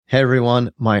Hey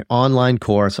everyone, my online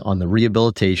course on the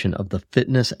rehabilitation of the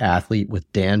fitness athlete with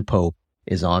Dan Pope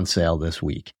is on sale this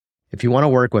week. If you want to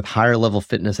work with higher level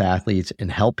fitness athletes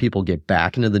and help people get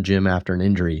back into the gym after an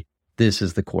injury, this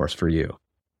is the course for you.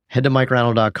 Head to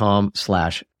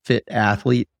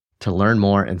MikeReinold.com/fitathlete to learn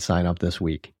more and sign up this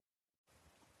week.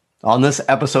 On this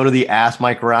episode of the Ask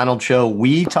Mike Reinold Show,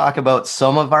 we talk about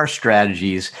some of our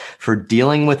strategies for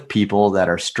dealing with people that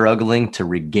are struggling to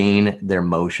regain their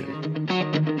motion.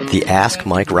 The Ask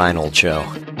Mike Reinold Show.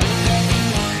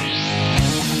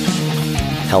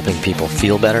 Helping people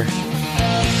feel better,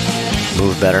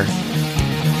 move better,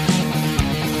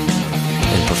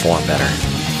 and perform better.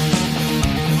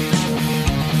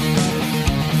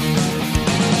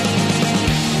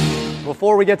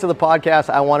 Before we get to the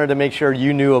podcast, I wanted to make sure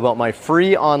you knew about my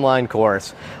free online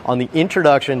course on the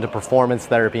Introduction to Performance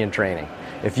Therapy and Training.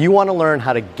 If you want to learn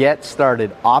how to get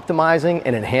started optimizing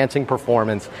and enhancing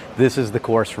performance, this is the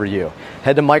course for you.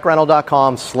 Head to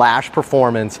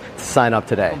MikeReinold.com/performance to sign up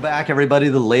today. Welcome back, everybody.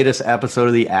 The latest episode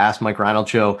of the Ask Mike Reinold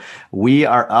Show. We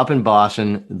are up in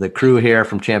Boston, the crew here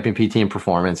from Champion PT and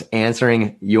Performance,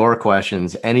 answering your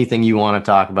questions. Anything you want to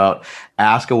talk about,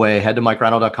 ask away. Head to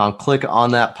MikeReinold.com, click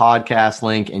on that podcast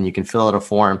link, and you can fill out a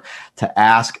form to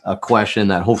ask a question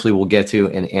that hopefully we'll get to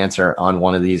and answer on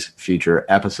one of these future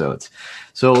episodes.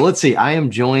 So let's see. I am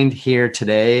joined here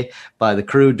today by the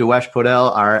crew, Dewesh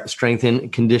Podell, our strength and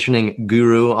conditioning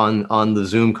guru on the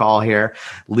Zoom call here,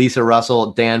 Lisa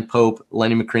Russell, Dan Pope,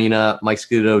 Lenny Macrina, Mike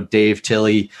Scudo, Dave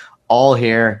Tilley, all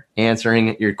here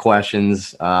answering your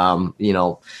questions.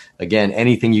 Again,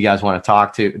 anything you guys want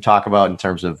to talk about in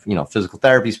terms of, physical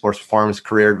therapy, sports performance,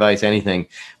 career advice, anything,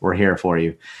 we're here for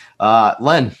you.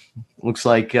 Len, looks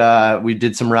like we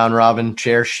did some round robin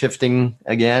chair shifting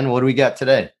again. What do we got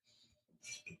today?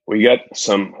 We got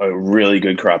a really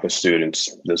good crop of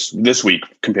students this week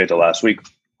compared to last week.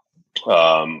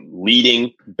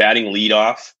 Batting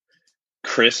leadoff,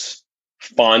 Chris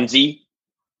Afonso.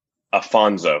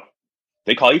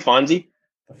 They call you Fonzie?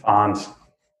 The Fonz.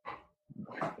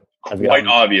 Quite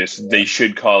obvious. They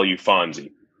should call you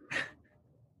Fonzie.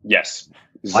 Yes.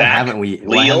 Why haven't we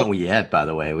yet, by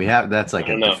the way? We have. That's like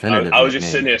a definitive. I was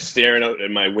just sitting there staring out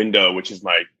at my window, which is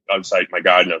my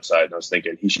garden outside, and I was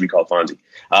thinking he should be called Fonzie.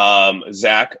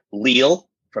 Zach Leal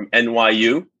from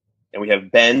NYU, and we have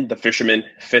Ben the Fisherman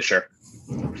Fisher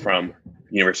from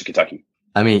University of Kentucky.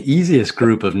 I mean, easiest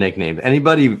group of nicknames.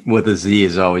 Anybody with a Z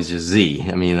is always just Z.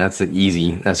 I mean, that's an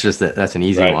easy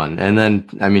right. one. And then,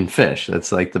 Fish.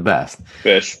 That's like the best.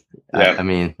 Fish.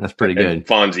 Yeah. That's pretty good.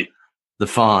 Fonzie. The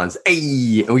Fonz.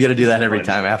 Hey, we got to do that every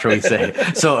time after we say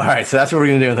it. So, all right. So that's what we're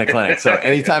going to do in the clinic. So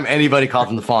anytime anybody calls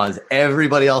them the Fonz,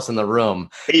 everybody else in the room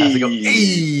has to go,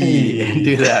 hey,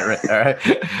 do that. Right. All right.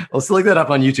 Let's look that up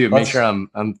on YouTube. Make sure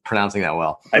I'm pronouncing that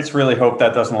well. I just really hope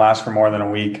that doesn't last for more than a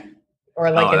week.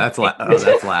 That's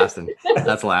lasting.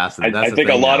 That's lasting. I think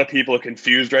a lot of people are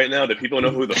confused right now that people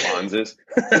don't know who the Fonz is.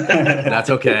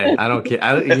 That's okay. I don't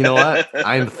care. You know what?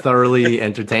 I'm thoroughly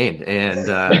entertained,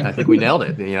 and I think we nailed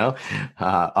it.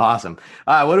 Awesome.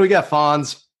 All right, what do we got,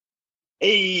 Fonz?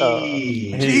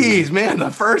 Hey, geez, man, the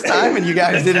first time and you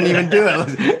guys didn't even do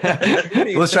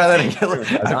it. Let's try that again.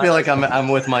 I feel like I'm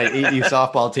with my 8U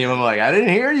softball team. I'm like, I didn't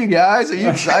hear you guys. Are you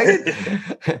excited?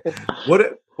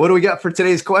 What do we got for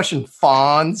today's question,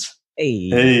 Fonz?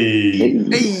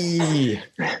 Hey.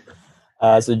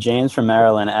 So James from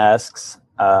Maryland asks,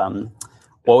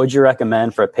 what would you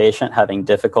recommend for a patient having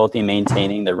difficulty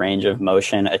maintaining the range of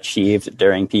motion achieved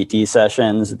during PT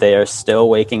sessions? They are still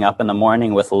waking up in the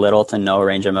morning with little to no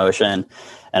range of motion,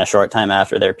 and a short time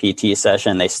after their PT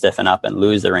session, they stiffen up and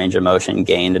lose the range of motion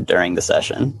gained during the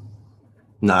session.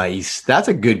 Nice. That's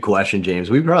a good question, James.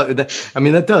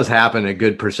 That does happen a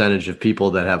good percentage of people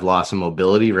that have loss of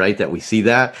mobility, right? That we see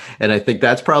that. And I think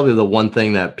that's probably the one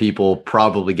thing that people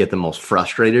probably get the most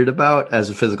frustrated about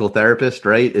as a physical therapist,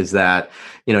 right? Is that,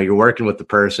 you're working with the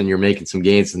person, you're making some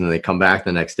gains, and then they come back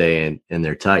the next day and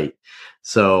they're tight.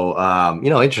 So,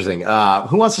 interesting.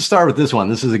 Who wants to start with this one?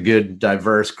 This is a good,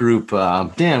 diverse group.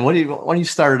 Dan, why don't you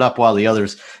start it up while the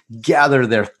others gather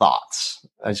their thoughts?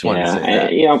 I just wanted to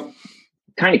say that.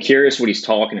 Kind of curious what he's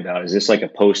talking about. Is this like a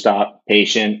post-op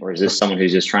patient, or is this someone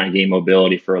who's just trying to gain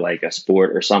mobility for like a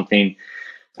sport or something?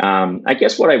 I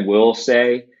guess what I will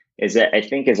say is that I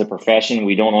think as a profession,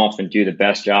 we don't often do the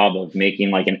best job of making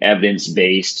like an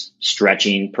evidence-based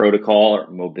stretching protocol or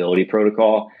mobility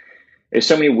protocol. There's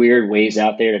so many weird ways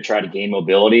out there to try to gain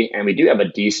mobility, and we do have a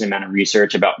decent amount of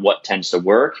research about what tends to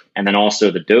work, and then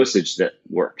also the dosage that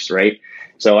works, right?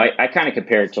 So I kind of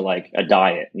compare it to like a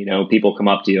diet. People come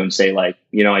up to you and say like,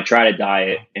 I tried a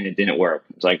diet and it didn't work.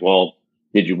 It's like, well,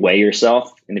 Did you weigh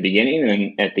yourself in the beginning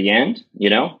and at the end?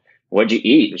 What'd you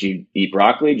eat? Did you eat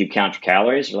broccoli? Did you count your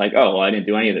calories? You're like, oh, well, I didn't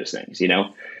do any of those things,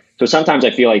 So sometimes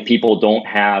I feel like people don't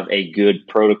have a good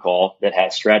protocol that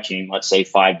has stretching, let's say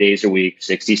 5 days a week,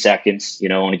 60 seconds,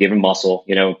 on a given muscle,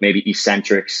 maybe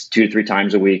eccentrics 2 to 3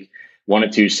 times a week, 1 to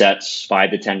 2 sets,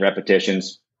 5 to 10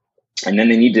 repetitions. And then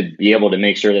they need to be able to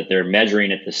make sure that they're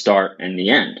measuring at the start and the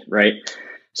end, right?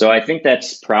 So I think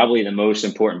that's probably the most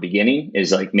important beginning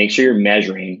is like, make sure you're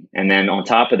measuring. And then on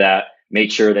top of that,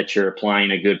 make sure that you're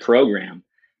applying a good program.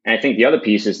 And I think the other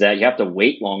piece is that you have to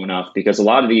wait long enough because a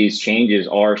lot of these changes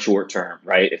are short term,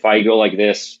 right? If I go like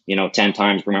this, 10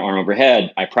 times per my arm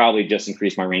overhead, I probably just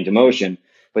increase my range of motion,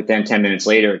 but then 10 minutes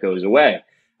later, it goes away.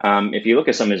 If you look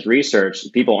at some of this research,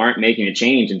 people aren't making a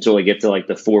change until they get to like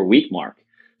the 4-week mark.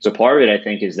 So part of it, I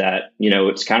think, is that,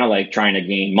 it's kind of like trying to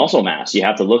gain muscle mass. You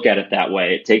have to look at it that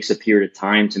way. It takes a period of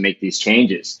time to make these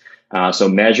changes. So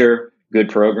measure, good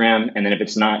program. And then if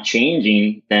it's not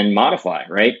changing, then modify,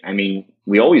 right? I mean,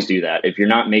 we always do that. If you're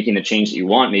not making the change that you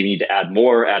want, maybe you need to add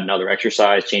more, add another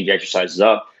exercise, change exercises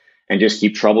up, and just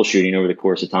keep troubleshooting over the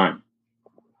course of time.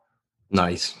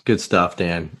 Nice. Good stuff,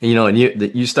 Dan. And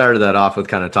you started that off with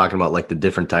kind of talking about like the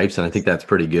different types, and I think that's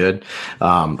pretty good.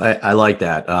 I like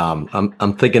that.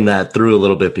 I'm thinking that through a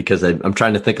little bit because I'm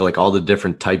trying to think of like all the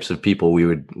different types of people we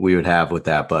would have with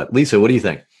that. But Lisa, what do you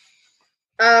think?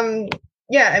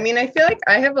 Yeah, I mean, I feel like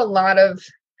I have a lot of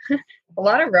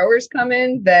rowers come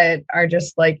in that are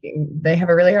just like, they have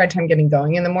a really hard time getting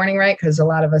going in the morning, right? Because a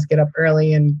lot of us get up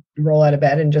early and roll out of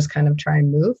bed and just kind of try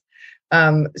and move.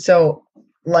 So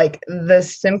like the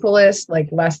simplest, like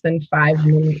less than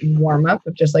 5-minute warm up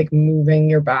of just like moving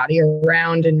your body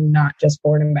around and not just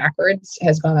forward and backwards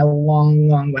has gone a long,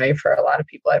 long way for a lot of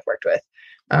people I've worked with.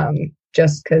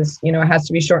 Just because, it has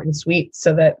to be short and sweet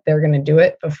so that they're going to do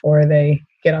it before they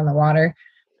get on the water.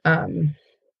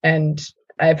 And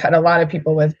I've had a lot of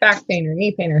people with back pain or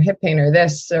knee pain or hip pain or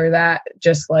this or that,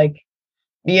 just like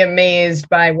be amazed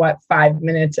by what 5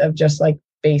 minutes of just like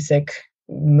basic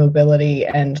mobility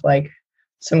and like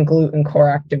some glute and core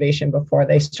activation before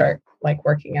they start like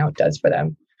working out does for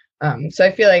them. So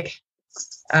I feel like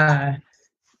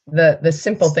the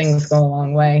simple things go a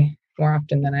long way more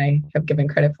often than I have given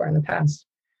credit for in the past.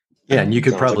 Yeah, and you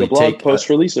could probably like a blog take post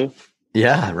for Lisa.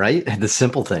 Yeah, right. The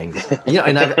simple things.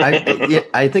 And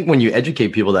I think when you educate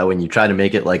people that when you try to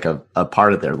make it like a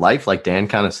part of their life, like Dan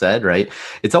kind of said, right?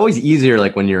 It's always easier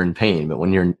like when you're in pain, but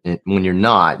when you're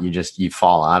not, you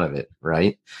fall out of it,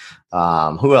 right?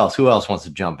 Who else wants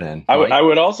to jump in? I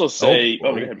would also say,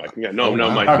 go ahead, Mike. Yeah, no,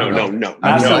 Mike. No.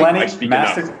 I speak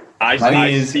enough.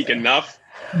 I speak enough.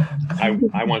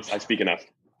 I speak enough.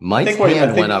 Mike's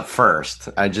hand went up first.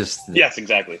 Yes,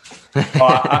 exactly.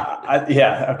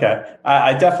 Yeah, okay.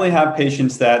 I definitely have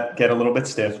patients that get a little bit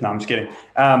stiff. No, I'm just kidding.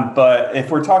 But if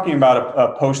we're talking about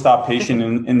a post-op patient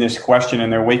in this question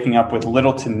and they're waking up with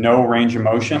little to no range of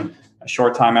motion a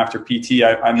short time after PT,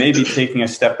 I may be taking a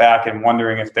step back and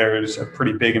wondering if there's a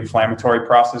pretty big inflammatory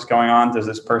process going on. Does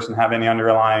this person have any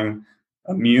underlying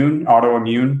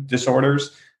autoimmune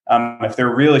disorders? If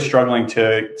they're really struggling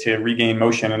to regain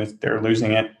motion and if they're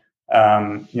losing it,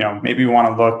 maybe we want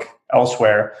to look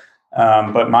elsewhere.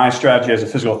 But my strategy as a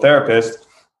physical therapist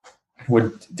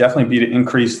would definitely be to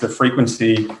increase the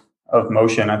frequency of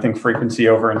motion. I think frequency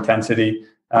over intensity.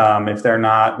 If they're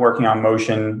not working on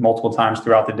motion multiple times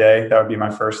throughout the day, that would be my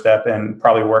first step, and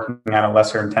probably working at a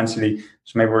lesser intensity.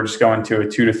 So maybe we're just going to a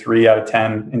 2 to 3 out of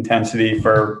 10 intensity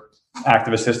for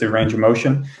active assisted range of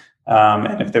motion.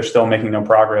 And if they're still making no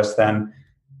progress, then,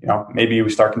 maybe we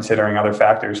start considering other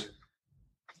factors.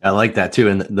 I like that too.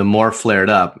 And the more flared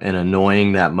up and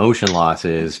annoying that motion loss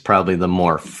is, probably the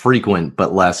more frequent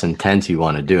but less intense you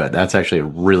want to do it. That's actually a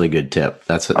really good tip.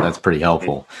 That's pretty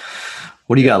helpful.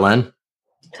 What do you got, Len?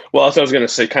 Well, also I was going to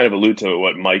say, kind of allude to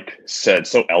what Mike said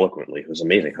so eloquently. It was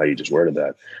amazing how you just worded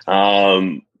that.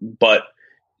 But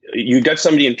you got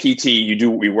somebody in PT,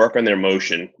 we work on their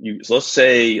motion.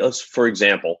 Let's for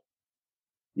example,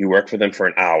 you work for them for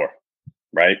an hour,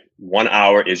 right? 1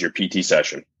 hour is your PT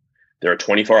session. There are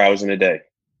 24 hours in a day.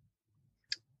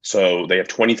 So they have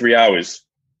 23 hours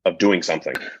of doing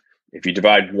something. If you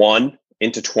divide 1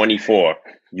 into 24,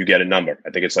 you get a number. I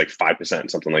think it's like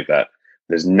 5%, something like that.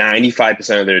 There's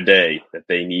 95% of their day that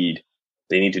they need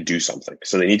to do something.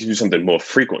 So they need to do something more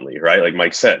frequently, right? Like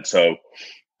Mike said. So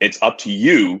it's up to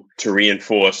you to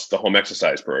reinforce the home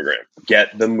exercise program.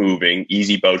 Get them moving,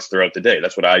 easy boats throughout the day.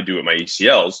 That's what I do at my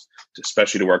ACLs,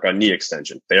 especially to work on knee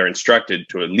extension. They are instructed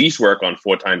to at least work on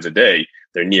 4 times a day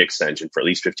their knee extension for at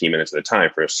least 15 minutes at a time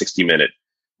for a 60-minute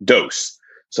dose.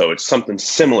 So it's something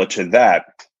similar to that.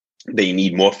 they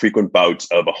need more frequent bouts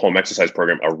of a home exercise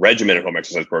program, a regimented home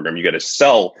exercise program. You got to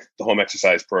sell the home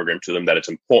exercise program to them, that it's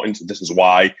important. This is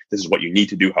why, this is what you need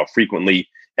to do, how frequently.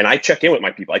 And I check in with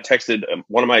my people. I texted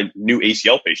one of my new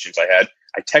ACL patients I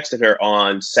texted her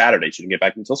on Saturday. She didn't get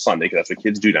back until Sunday, because that's what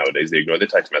kids do nowadays. They ignore their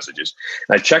text messages.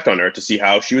 And I checked on her to see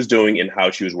how she was doing and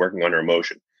how she was working on her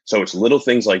emotion. So it's little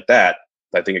things like that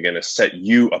I think are going to set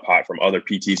you apart from other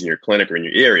PTs in your clinic or in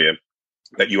your area,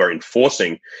 that you are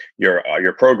enforcing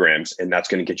your programs, and that's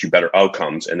going to get you better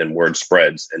outcomes. And then word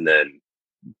spreads, and then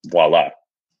voila.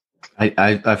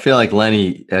 I feel like,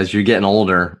 Lenny, as you're getting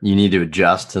older, you need to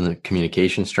adjust to the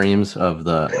communication streams of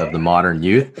the modern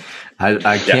youth.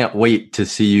 I can't wait to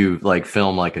see you like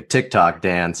film like a TikTok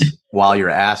dance while you're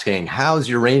asking, how's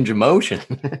your range of motion?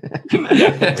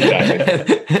 Yeah,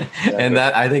 exactly. And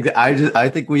that I think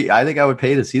I would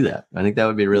pay to see that. I think that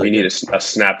would be really. We need a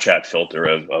Snapchat filter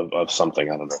of something.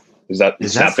 I don't know. Is that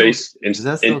Snapface?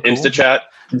 InstaChat?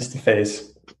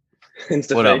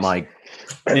 InstaFace. What up, Mike?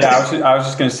 Yeah, I was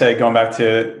just going to say, going back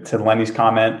to Lenny's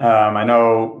comment, I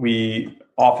know we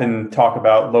often talk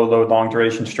about low load, long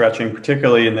duration stretching,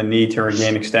 particularly in the knee to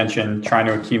regain extension, trying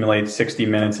to accumulate 60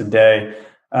 minutes a day.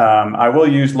 I will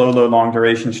use low load, long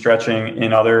duration stretching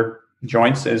in other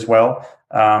joints as well,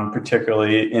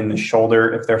 particularly in the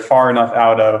shoulder. If they're far enough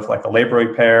out of like a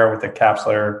labral pair with a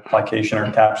capsular plication or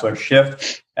capsular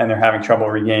shift, and they're having trouble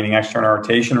regaining external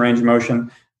rotation range of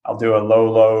motion, I'll do a low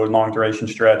load, long duration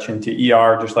stretch into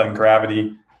ER, just letting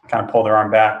gravity kind of pull their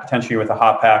arm back, potentially with a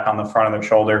hot pack on the front of their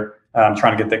shoulder,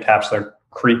 trying to get the capsular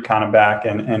creep kind of back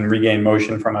and regain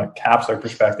motion from a capsular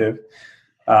perspective.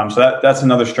 So that's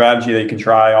another strategy that you can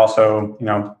try. Also,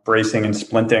 bracing and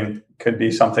splinting could be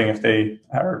something if they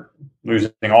are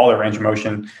losing all their range of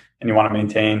motion and you want to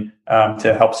maintain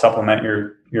to help supplement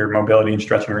your mobility and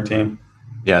stretching routine.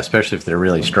 Yeah, especially if they're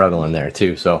really struggling there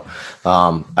too. So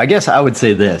I guess I would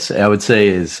say this. I would say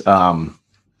is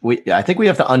I think we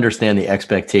have to understand the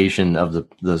expectation of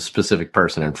the specific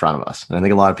person in front of us. And I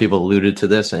think a lot of people alluded to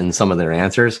this in some of their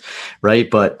answers, right?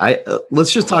 But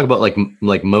let's just talk about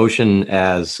like motion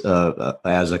as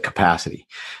a capacity,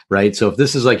 right? So if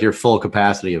this is like your full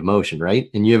capacity of motion,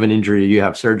 right? And you have an injury, you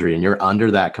have surgery, and you're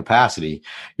under that capacity,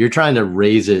 you're trying to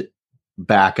raise it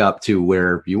back up to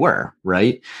where you were,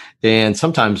 right? And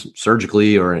sometimes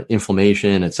surgically or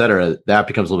inflammation, et cetera, that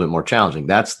becomes a little bit more challenging.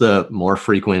 That's the more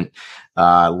frequent,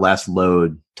 less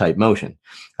load type motion.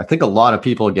 I think a lot of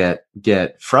people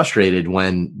get frustrated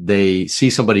when they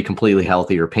see somebody completely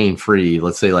healthy or pain-free.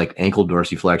 Let's say like ankle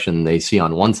dorsiflexion, they see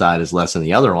on one side is less than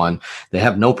the other one. They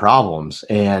have no problems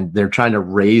and they're trying to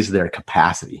raise their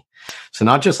capacity. So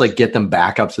not just like get them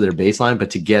back up to their baseline, but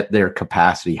to get their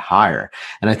capacity higher.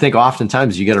 And I think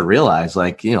oftentimes you got to realize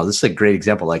like, this is a great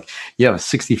example. Like you have a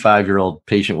 65-year-old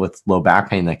patient with low back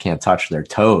pain that can't touch their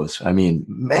toes. I mean,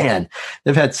 man,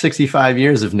 they've had 65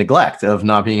 years of neglect of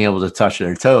not being able to touch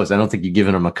their toes. I don't think you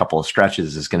giving them a couple of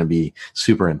stretches is going to be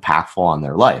super impactful on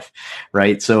their life.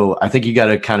 Right. So I think you got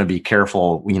to kind of be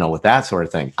careful, with that sort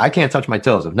of thing. I can't touch my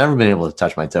toes. I've never been able to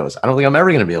touch my toes. I don't think I'm ever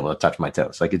going to be able to touch my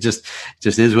toes. Like it just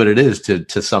is what it is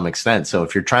to some extent. So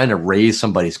if you're trying to raise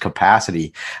somebody's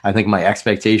capacity, I think my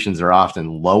expectations are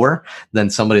often lower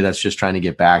than somebody that's just trying to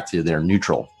get back to their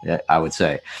neutral, I would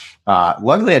say.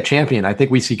 Luckily at Champion, I think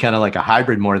we see kind of like a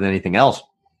hybrid more than anything else.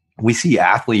 We see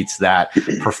athletes that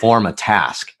perform a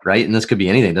task, right? And this could be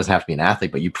anything. It doesn't have to be an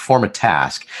athlete, but you perform a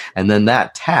task and then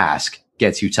that task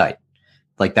gets you tight.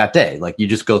 Like that day, like you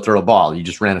just go throw a ball, you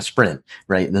just ran a sprint,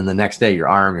 right? And then the next day, your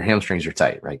hamstrings are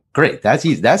tight, right? Great. That's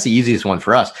easy. That's the easiest one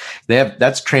for us.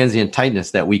 That's transient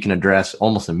tightness that we can address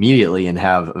almost immediately and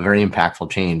have a very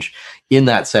impactful change in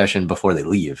that session before they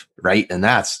leave, right? And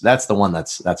that's the one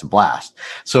that's a blast.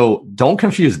 So don't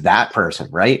confuse that person,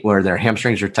 right? Where their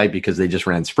hamstrings are tight because they just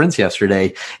ran sprints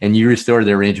yesterday and you restored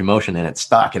their range of motion and it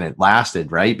stuck and it lasted,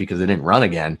 right? Because they didn't run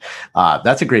again.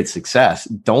 That's a great success.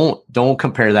 Don't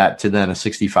compare that to then a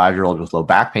 65-year-old with low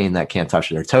back pain that can't touch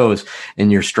their toes and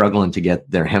you're struggling to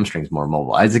get their hamstrings more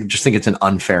mobile. I just think it's an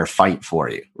unfair fight for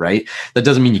you, right? That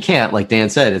doesn't mean you can't. Like Dan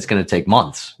said, it's going to take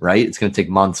months, right? It's going to take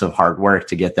months of hard work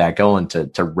to get that going,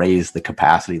 to raise the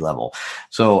capacity level.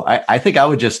 So I think I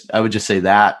would just say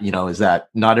that, is that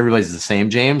not everybody's the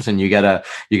same, James, and you gotta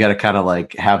kind of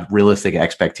like have realistic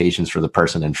expectations for the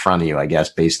person in front of you, I guess,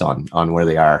 based on where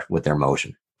they are with their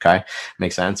motion. Okay.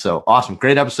 Makes sense. So awesome.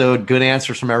 Great episode. Good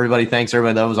answers from everybody. Thanks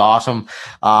everybody. That was awesome.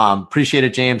 Appreciate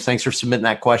it, James. Thanks for submitting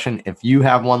that question. If you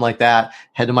have one like that,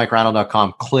 head to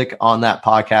MikeReinold.com, click on that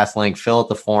podcast link, fill out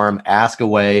the form, ask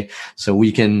away so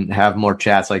we can have more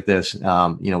chats like this.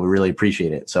 We really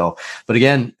appreciate it. So, but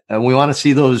again, we want to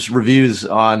see those reviews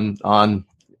on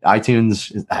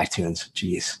iTunes.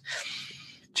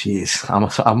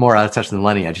 Jeez, I'm more out of touch than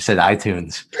Lenny. I just said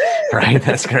iTunes, right?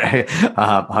 That's great.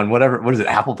 On what is it?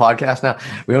 Apple Podcast now.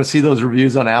 We don't see those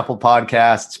reviews on Apple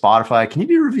Podcasts, Spotify. Can you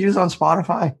do reviews on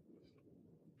Spotify?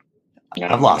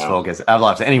 I've lost focus.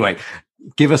 Anyway,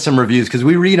 give us some reviews because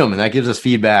we read them and that gives us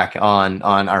feedback on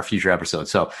our future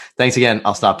episodes. So thanks again.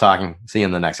 I'll stop talking. See you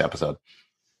in the next episode.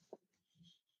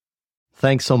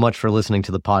 Thanks so much for listening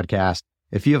to the podcast.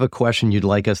 If you have a question you'd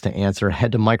like us to answer,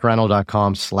 head to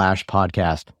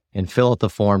MikeReinold.com/podcast and fill out the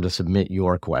form to submit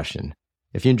your question.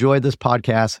 If you enjoyed this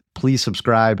podcast, please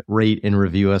subscribe, rate, and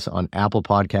review us on Apple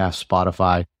Podcasts,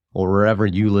 Spotify, or wherever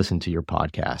you listen to your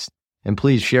podcast. And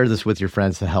please share this with your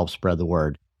friends to help spread the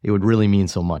word. It would really mean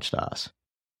so much to us.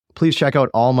 Please check out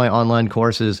all my online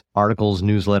courses, articles,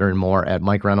 newsletter, and more at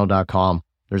MikeReinold.com.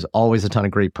 There's always a ton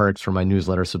of great perks for my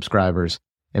newsletter subscribers.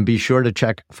 And be sure to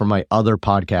check for my other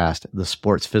podcast, the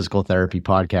Sports Physical Therapy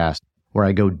Podcast, where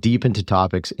I go deep into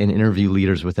topics and interview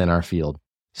leaders within our field.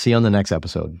 See you on the next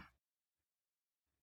episode.